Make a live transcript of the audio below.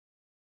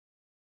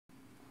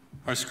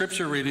Our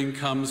scripture reading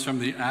comes from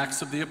the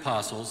Acts of the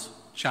Apostles,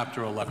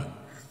 chapter 11.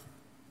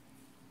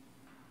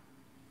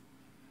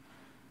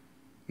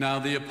 Now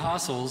the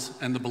apostles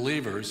and the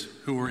believers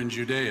who were in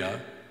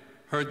Judea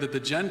heard that the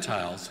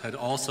Gentiles had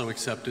also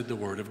accepted the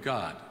word of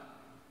God.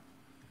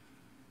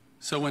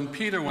 So when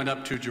Peter went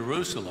up to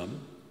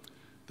Jerusalem,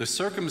 the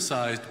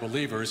circumcised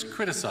believers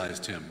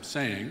criticized him,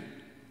 saying,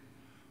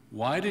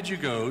 "Why did you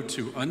go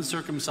to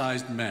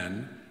uncircumcised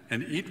men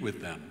and eat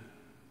with them?"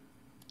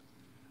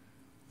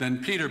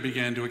 Then Peter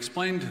began to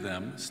explain to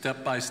them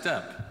step by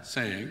step,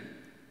 saying,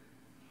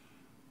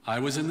 "I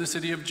was in the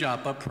city of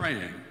Joppa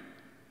praying,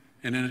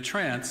 and in a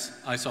trance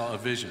I saw a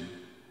vision.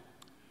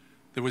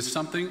 There was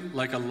something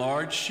like a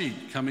large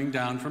sheet coming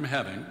down from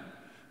heaven,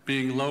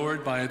 being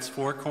lowered by its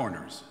four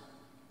corners,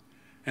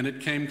 and it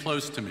came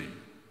close to me.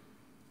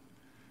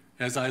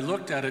 As I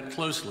looked at it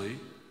closely,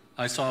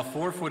 I saw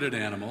four-footed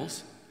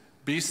animals,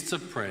 beasts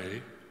of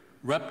prey,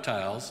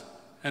 reptiles,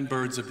 and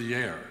birds of the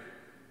air.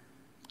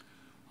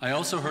 I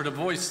also heard a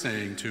voice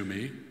saying to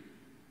me,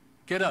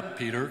 'Get up,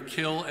 Peter,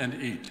 kill and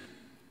eat.'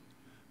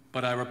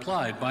 But I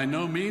replied, 'By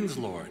no means,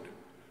 Lord,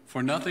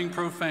 for nothing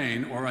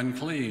profane or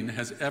unclean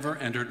has ever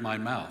entered my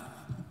mouth.'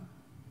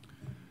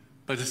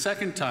 But a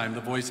second time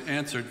the voice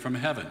answered from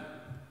heaven,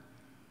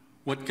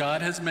 'What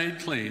God has made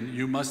clean,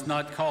 you must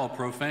not call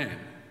profane.'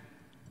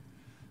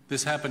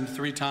 This happened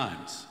 3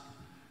 times.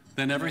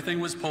 Then everything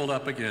was pulled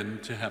up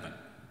again to heaven.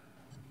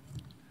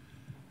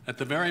 At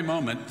the very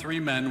moment, 3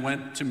 men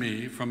went to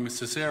me from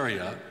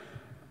Caesarea,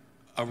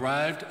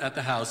 arrived at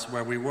the house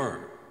where we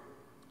were.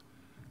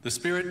 The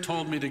Spirit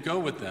told me to go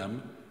with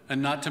them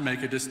and not to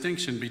make a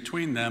distinction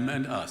between them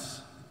and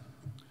us.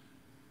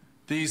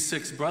 These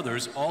 6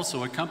 brothers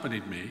also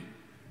accompanied me,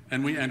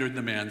 and we entered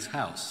the man's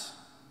house.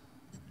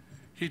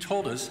 He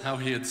told us how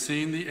he had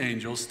seen the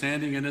angel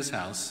standing in his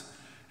house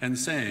and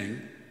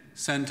saying,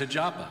 'Send to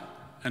Joppa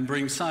and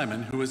bring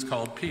Simon, who is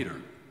called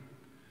Peter.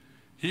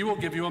 He will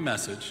give you a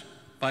message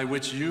by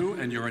which you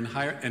and your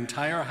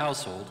entire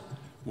household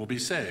will be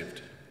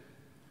saved.'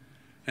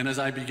 And as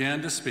I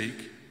began to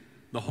speak,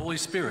 the Holy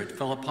Spirit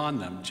fell upon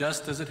them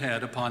just as it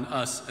had upon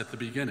us at the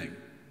beginning.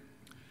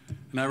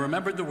 And I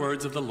remembered the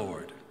words of the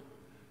Lord,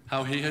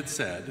 how he had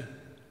said,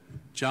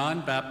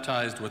 'John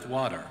baptized with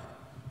water,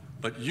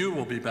 but you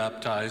will be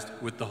baptized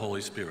with the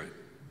Holy Spirit.'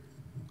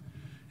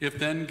 If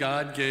then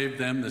God gave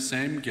them the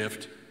same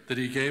gift that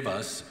he gave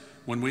us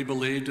when we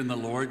believed in the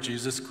Lord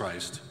Jesus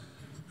Christ,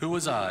 who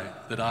was I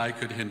that I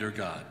could hinder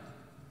God?"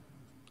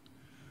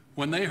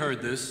 When they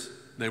heard this,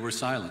 they were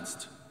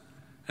silenced,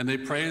 and they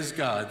praised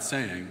God,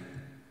 saying,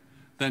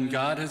 "Then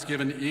God has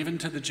given even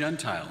to the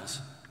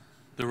Gentiles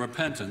the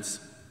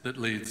repentance that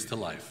leads to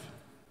life."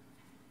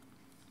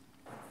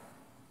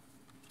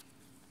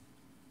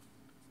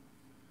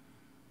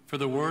 For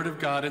the word of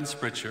God in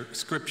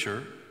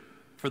Scripture,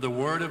 for the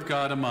word of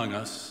God among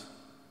us,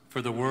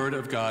 for the word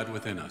of God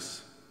within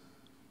us.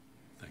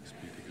 Thanks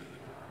be to God.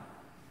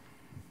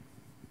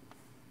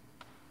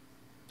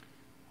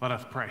 Let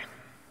us pray.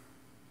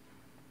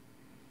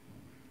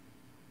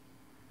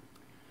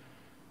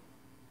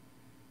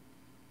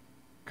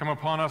 Come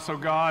upon us, O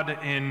God,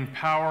 in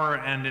power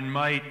and in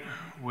might,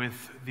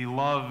 with the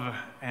love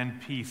and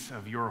peace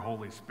of your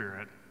Holy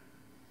Spirit.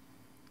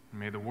 And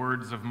may the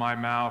words of my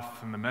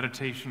mouth and the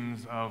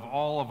meditations of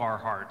all of our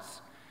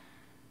hearts,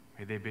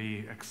 may they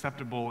be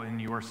acceptable in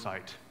your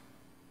sight.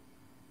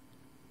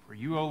 For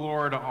you, O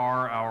Lord,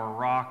 are our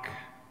rock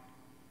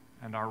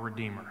and our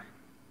Redeemer.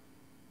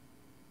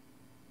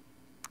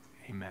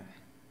 Amen.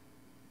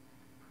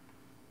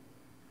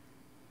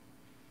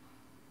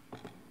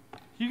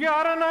 You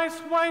got a nice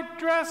white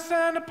dress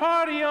and a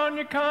party on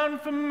your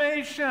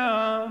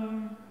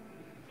confirmation.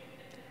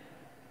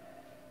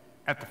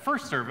 At the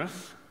first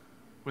service,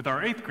 with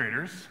our 8th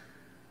graders,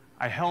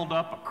 I held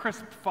up a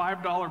crisp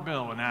 $5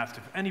 bill and asked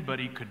if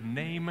anybody could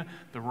name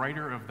the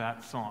writer of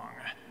that song.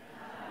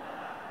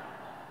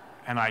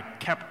 And I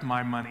kept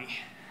my money.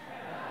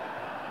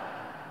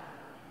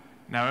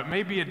 Now, it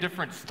may be a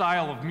different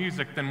style of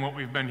music than what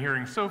we've been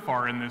hearing so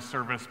far in this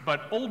service,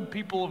 but Old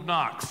People of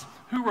Knox,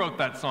 who wrote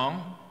that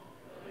song?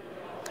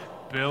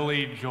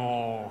 Billy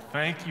Joel.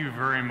 Thank you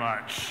very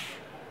much.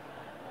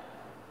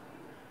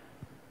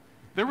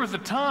 There was a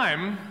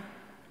time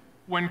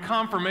when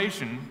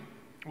confirmation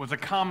was a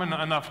common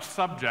enough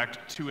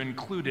subject to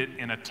include it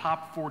in a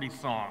top 40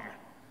 song.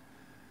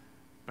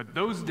 But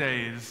those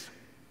days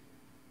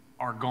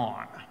are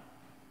gone.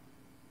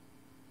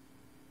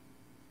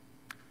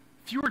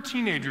 Fewer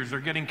teenagers are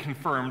getting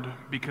confirmed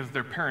because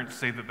their parents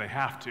say that they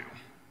have to.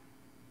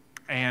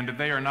 And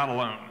they are not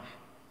alone.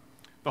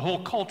 The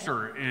whole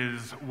culture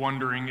is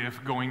wondering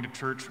if going to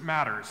church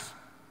matters.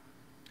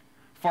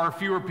 Far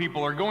fewer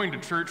people are going to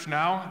church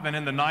now than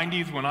in the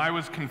 90s when I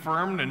was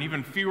confirmed, and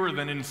even fewer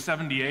than in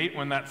 78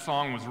 when that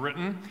song was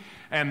written.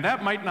 And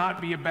that might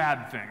not be a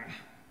bad thing.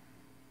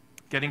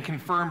 Getting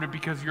confirmed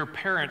because your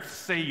parents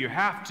say you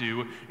have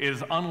to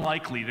is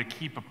unlikely to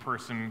keep a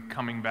person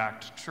coming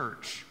back to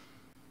church.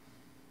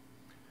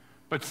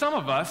 But some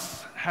of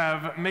us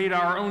have made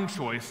our own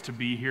choice to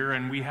be here,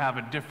 and we have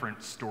a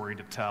different story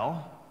to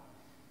tell.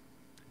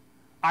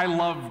 I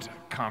loved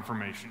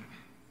confirmation,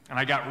 and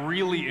I got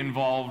really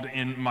involved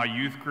in my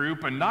youth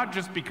group, and not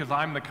just because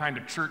I'm the kind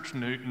of church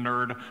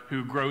nerd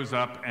who grows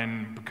up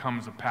and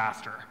becomes a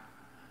pastor.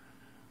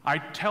 I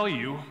tell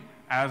you,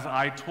 as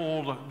I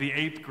told the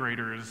 8th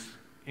graders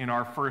in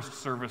our first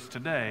service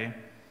today,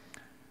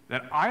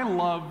 that I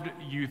loved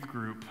youth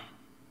group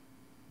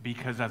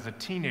because as a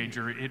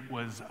teenager, it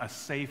was a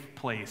safe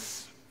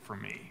place for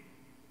me.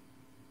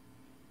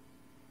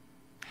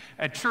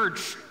 At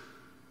church,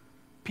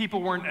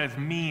 people weren't as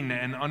mean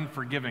and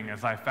unforgiving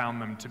as I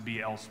found them to be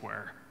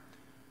elsewhere.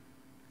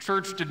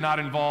 Church did not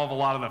involve a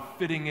lot of the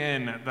fitting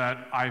in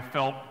that I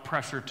felt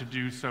pressure to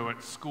do so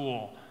at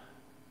school.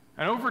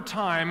 And over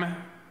time,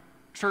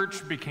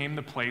 church became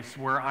the place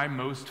where I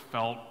most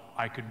felt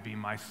I could be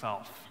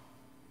myself.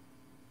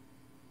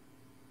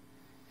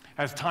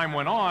 As time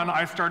went on,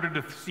 I started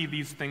to see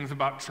these things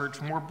about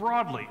church more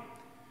broadly.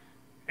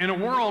 In a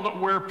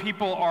world where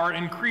people are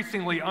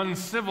increasingly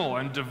uncivil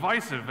and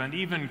divisive and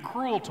even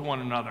cruel to one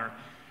another,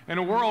 in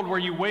a world where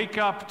you wake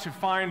up to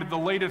find the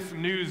latest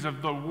news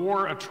of the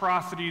war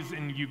atrocities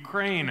in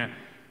Ukraine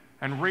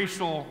and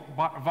racial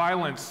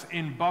violence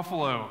in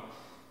Buffalo,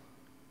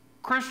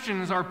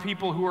 Christians are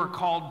people who are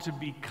called to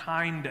be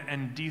kind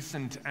and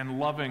decent and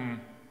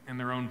loving in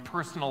their own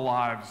personal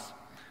lives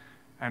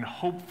and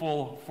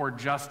hopeful for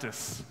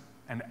justice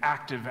and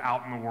active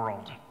out in the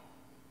world.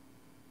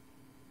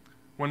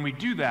 When we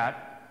do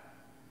that,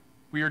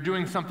 we are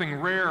doing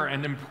something rare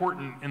and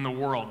important in the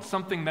world,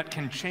 something that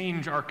can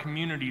change our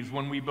communities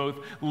when we both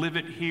live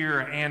it here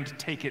and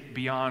take it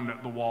beyond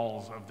the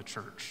walls of the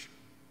church.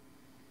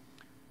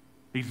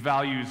 These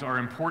values are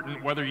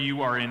important whether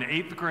you are in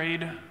 8th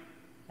grade,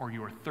 or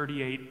you are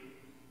 38,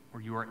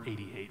 or you are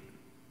 88.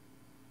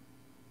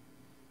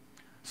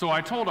 So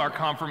I told our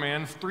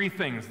confirmands 3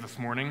 things this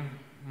morning,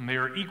 and they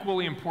are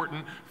equally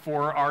important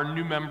for our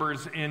new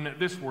members in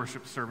this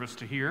worship service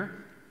to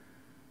hear.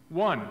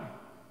 1,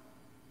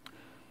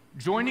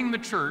 joining the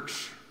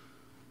church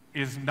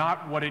is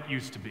not what it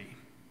used to be.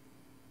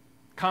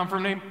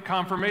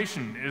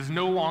 Confirmation is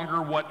no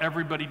longer what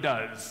everybody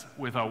does,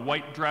 with a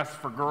white dress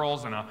for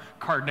girls and a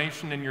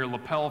carnation in your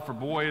lapel for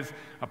boys,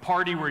 a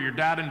party where your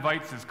dad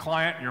invites his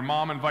client and your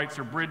mom invites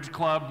her bridge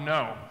club.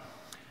 No.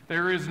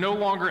 There is no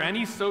longer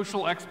any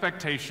social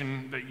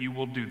expectation that you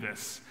will do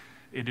this.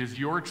 It is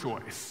your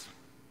choice.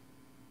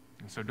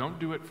 And so don't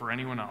do it for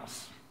anyone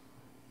else.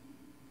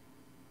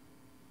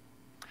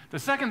 The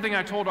second thing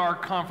I told our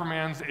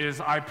confirmands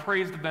is I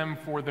praised them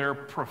for their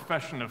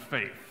profession of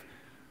faith.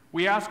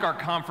 We ask our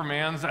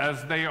confirmands,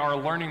 as they are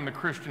learning the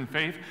Christian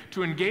faith,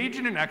 to engage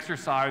in an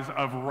exercise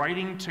of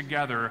writing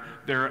together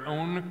their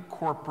own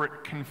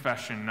corporate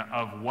confession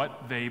of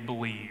what they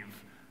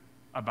believe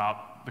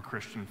about the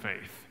Christian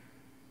faith.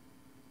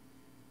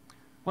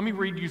 Let me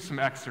read you some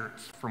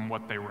excerpts from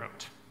what they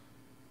wrote.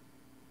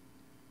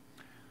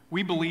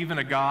 We believe in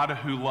a God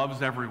who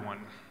loves everyone.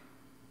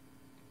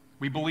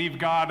 We believe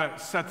God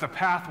sets a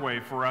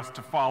pathway for us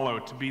to follow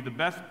to be the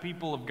best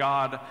people of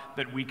God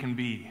that we can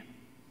be.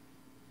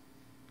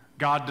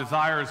 God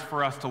desires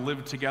for us to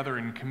live together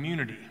in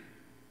community.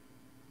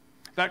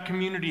 That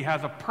community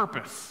has a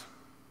purpose.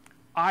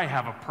 I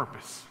have a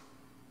purpose.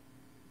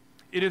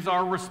 It is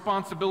our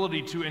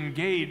responsibility to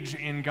engage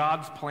in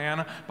God's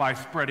plan by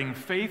spreading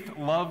faith,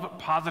 love,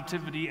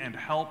 positivity, and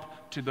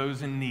help to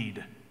those in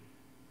need.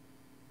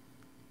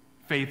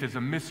 Faith is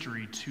a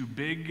mystery too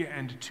big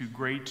and too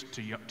great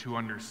to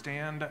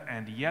understand,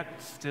 and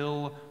yet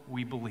still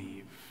we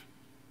believe.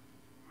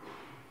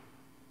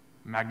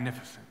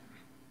 Magnificent.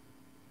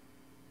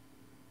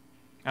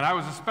 And I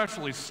was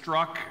especially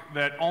struck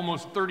that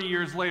almost 30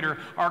 years later,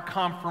 our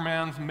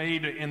confirmands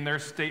made in their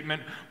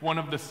statement one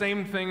of the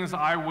same things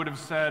I would have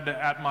said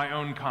at my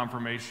own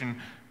confirmation.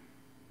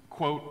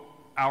 Quote,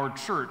 our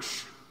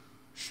church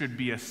should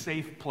be a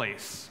safe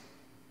place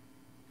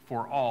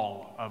for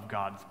all of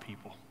God's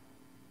people.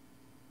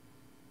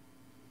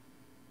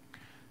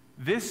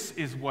 This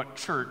is what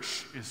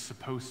church is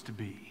supposed to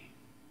be.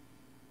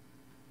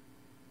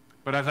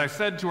 But as I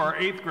said to our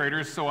 8th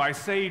graders, so I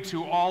say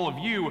to all of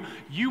you,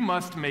 you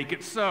must make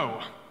it so.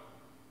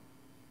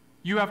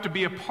 You have to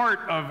be a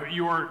part of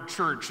your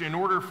church in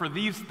order for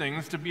these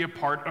things to be a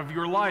part of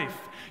your life.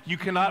 You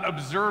cannot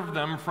observe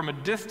them from a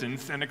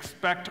distance and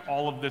expect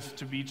all of this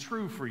to be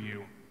true for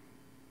you.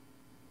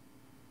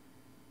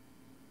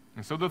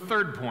 And so the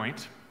third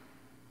point,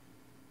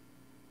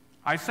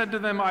 I said to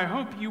them, I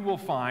hope you will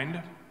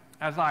find,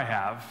 as I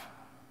have,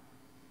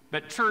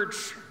 that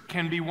church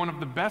can be one of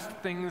the best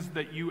things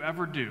that you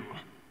ever do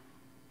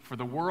for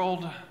the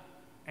world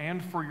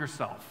and for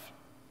yourself.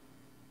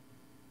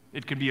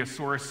 It can be a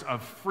source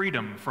of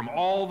freedom from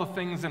all the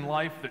things in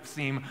life that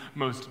seem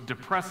most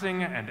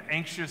depressing and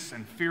anxious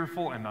and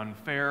fearful and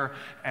unfair,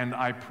 and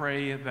I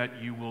pray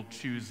that you will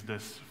choose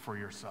this for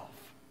yourself.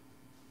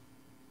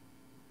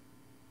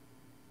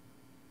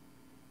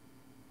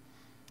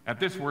 At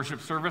this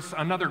worship service,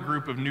 another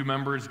group of new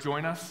members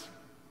join us.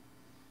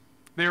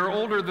 They are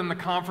older than the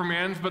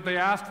confirmands, but they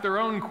ask their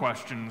own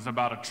questions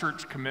about a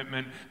church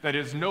commitment that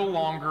is no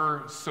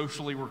longer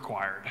socially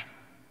required.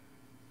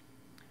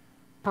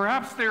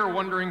 Perhaps they are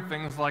wondering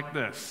things like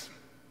this: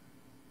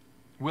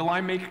 will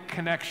I make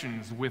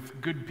connections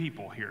with good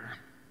people here?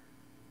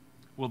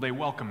 Will they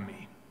welcome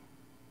me?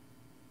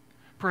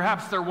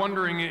 Perhaps they're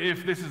wondering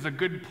if this is a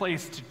good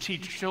place to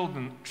teach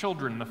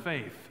children the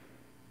faith.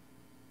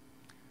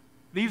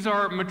 These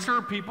are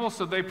mature people,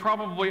 so they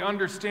probably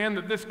understand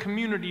that this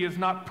community is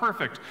not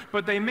perfect,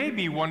 but they may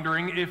be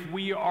wondering if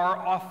we are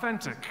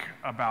authentic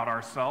about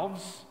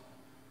ourselves.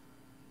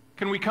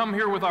 Can we come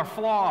here with our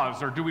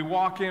flaws, or do we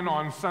walk in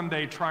on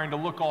Sunday trying to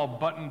look all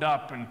buttoned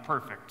up and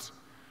perfect?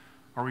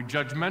 Are we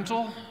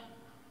judgmental,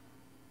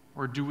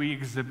 or do we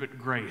exhibit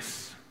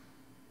grace?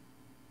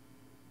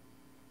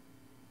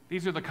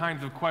 These are the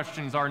kinds of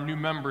questions our new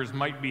members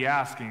might be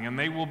asking, and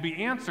they will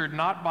be answered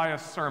not by a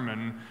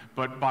sermon,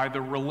 but by the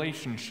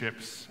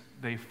relationships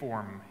they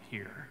form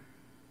here.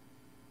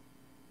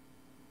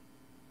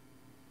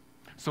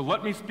 So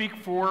let me speak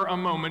for a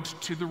moment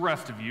to the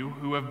rest of you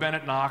who have been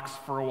at Knox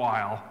for a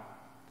while.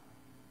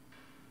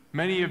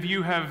 Many of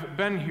you have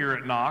been here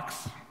at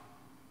Knox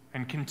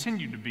and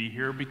continue to be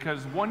here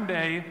because one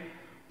day,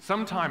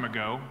 some time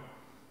ago,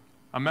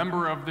 a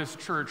member of this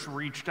church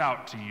reached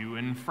out to you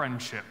in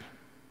friendship.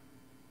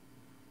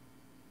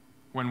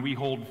 When we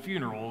hold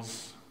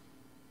funerals,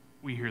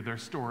 we hear their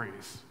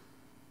stories.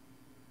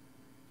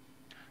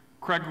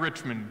 Craig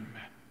Richmond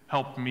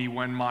helped me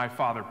when my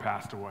father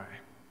passed away.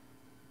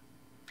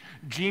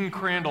 Gene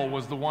Crandall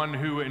was the one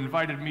who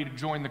invited me to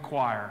join the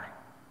choir.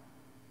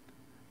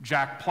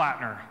 Jack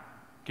Plattner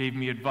gave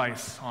me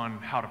advice on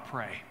how to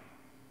pray.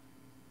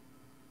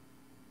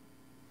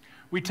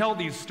 We tell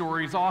these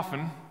stories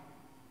often.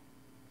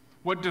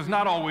 What does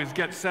not always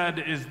get said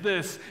is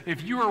this: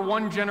 if you are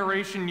one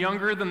generation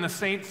younger than the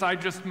saints I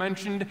just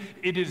mentioned,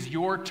 it is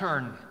your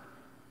turn.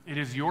 It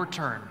is your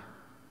turn.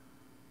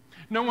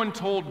 No one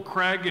told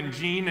Craig and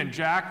Jean and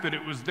Jack that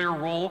it was their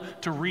role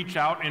to reach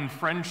out in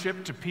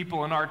friendship to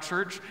people in our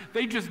church.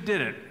 They just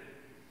did it.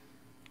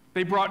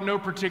 They brought no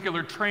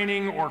particular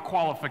training or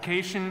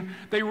qualification.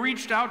 They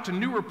reached out to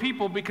newer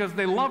people because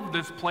they loved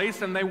this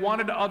place and they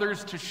wanted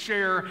others to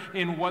share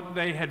in what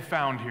they had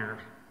found here.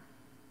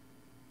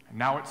 And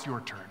now it's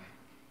your turn.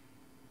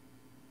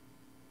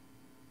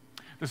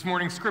 This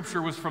morning's scripture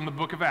was from the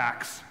book of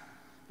Acts.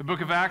 The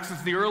book of Acts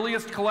is the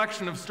earliest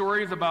collection of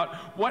stories about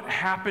what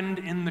happened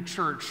in the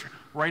church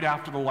right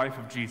after the life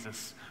of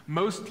Jesus.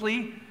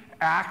 Mostly,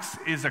 Acts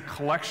is a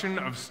collection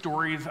of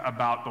stories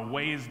about the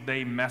ways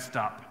they messed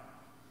up.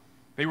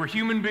 They were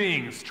human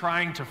beings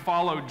trying to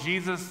follow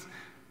Jesus,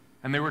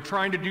 and they were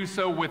trying to do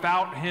so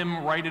without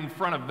him right in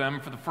front of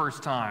them for the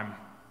first time.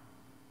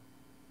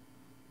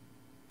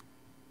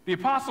 The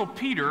Apostle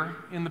Peter,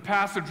 in the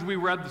passage we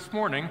read this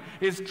morning,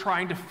 is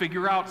trying to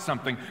figure out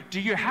something.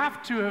 Do you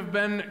have to have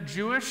been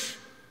Jewish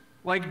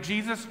like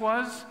Jesus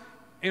was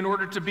in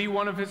order to be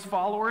one of his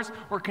followers,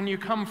 or can you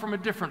come from a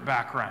different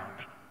background?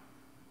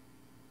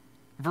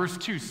 Verse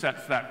 2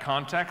 sets that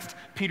context.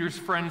 Peter's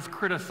friends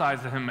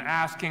criticize him,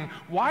 asking,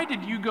 "Why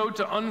did you go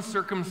to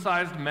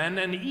uncircumcised men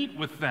and eat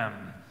with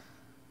them?"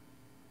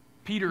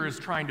 Peter is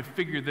trying to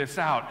figure this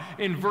out.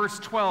 In verse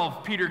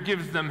 12, Peter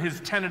gives them his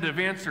tentative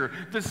answer.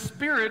 The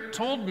Spirit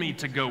told me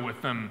to go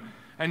with them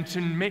and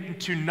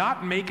to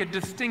not make a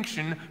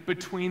distinction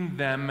between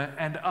them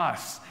and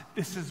us.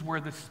 This is where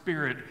the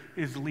Spirit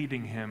is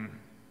leading him.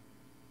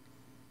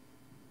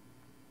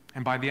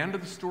 And by the end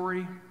of the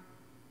story,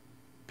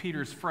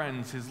 Peter's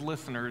friends, his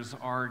listeners,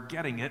 are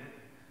getting it.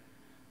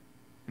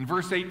 In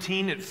verse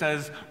 18, it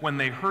says, when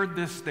they heard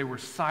this, they were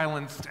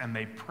silenced and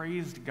they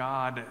praised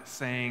God,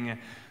 saying,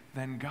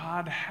 then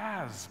God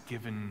has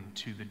given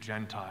to the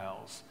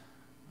Gentiles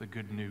the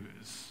good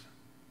news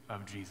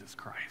of Jesus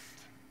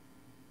Christ.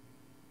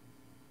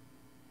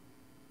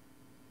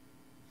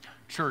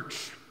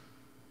 Church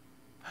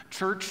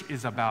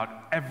is about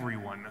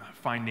everyone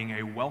finding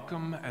a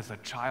welcome as a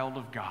child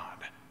of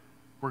God,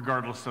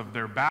 regardless of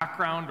their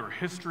background or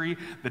history,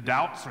 the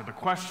doubts or the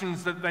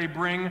questions that they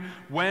bring,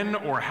 when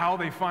or how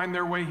they find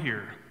their way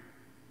here.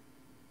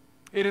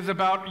 It is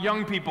about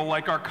young people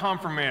like our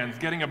confirmands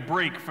getting a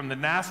break from the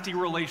nasty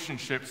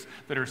relationships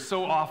that are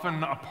so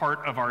often a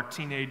part of our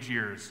teenage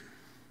years.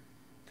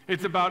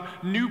 It's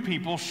about new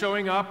people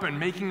showing up and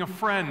making a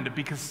friend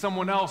because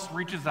someone else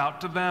reaches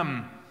out to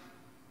them.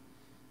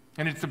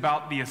 And it's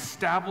about the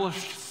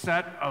established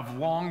set of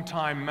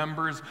longtime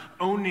members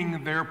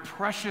owning their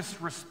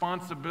precious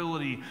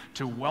responsibility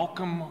to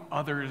welcome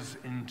others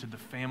into the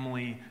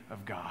family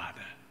of God.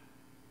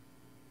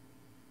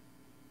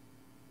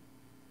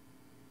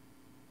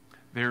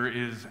 There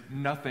is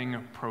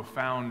nothing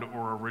profound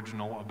or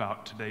original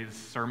about today's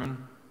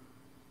sermon.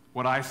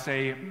 What I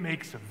say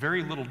makes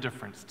very little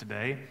difference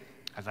today.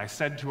 As I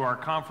said to our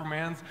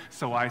confirmands,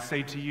 so I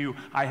say to you,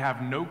 I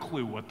have no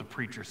clue what the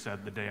preacher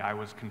said the day I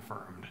was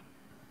confirmed.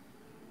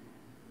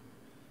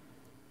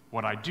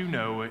 What I do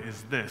know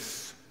is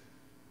this: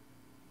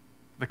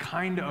 the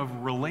kind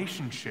of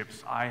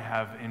relationships I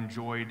have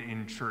enjoyed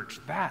in church,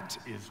 that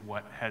is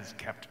what has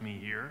kept me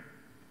here.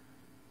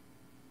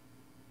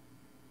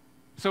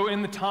 So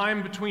in the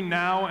time between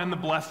now and the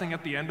blessing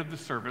at the end of the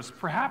service,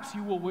 perhaps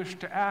you will wish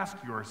to ask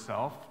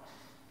yourself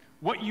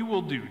what you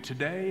will do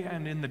today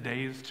and in the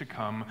days to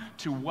come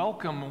to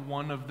welcome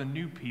one of the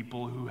new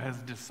people who has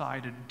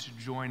decided to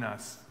join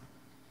us.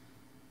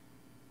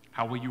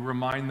 How will you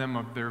remind them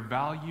of their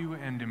value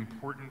and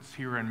importance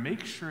here and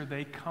make sure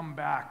they come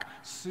back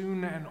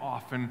soon and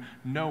often,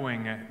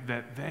 knowing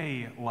that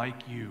they,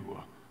 like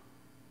you,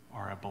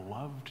 are a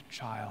beloved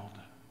child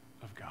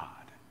of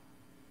God?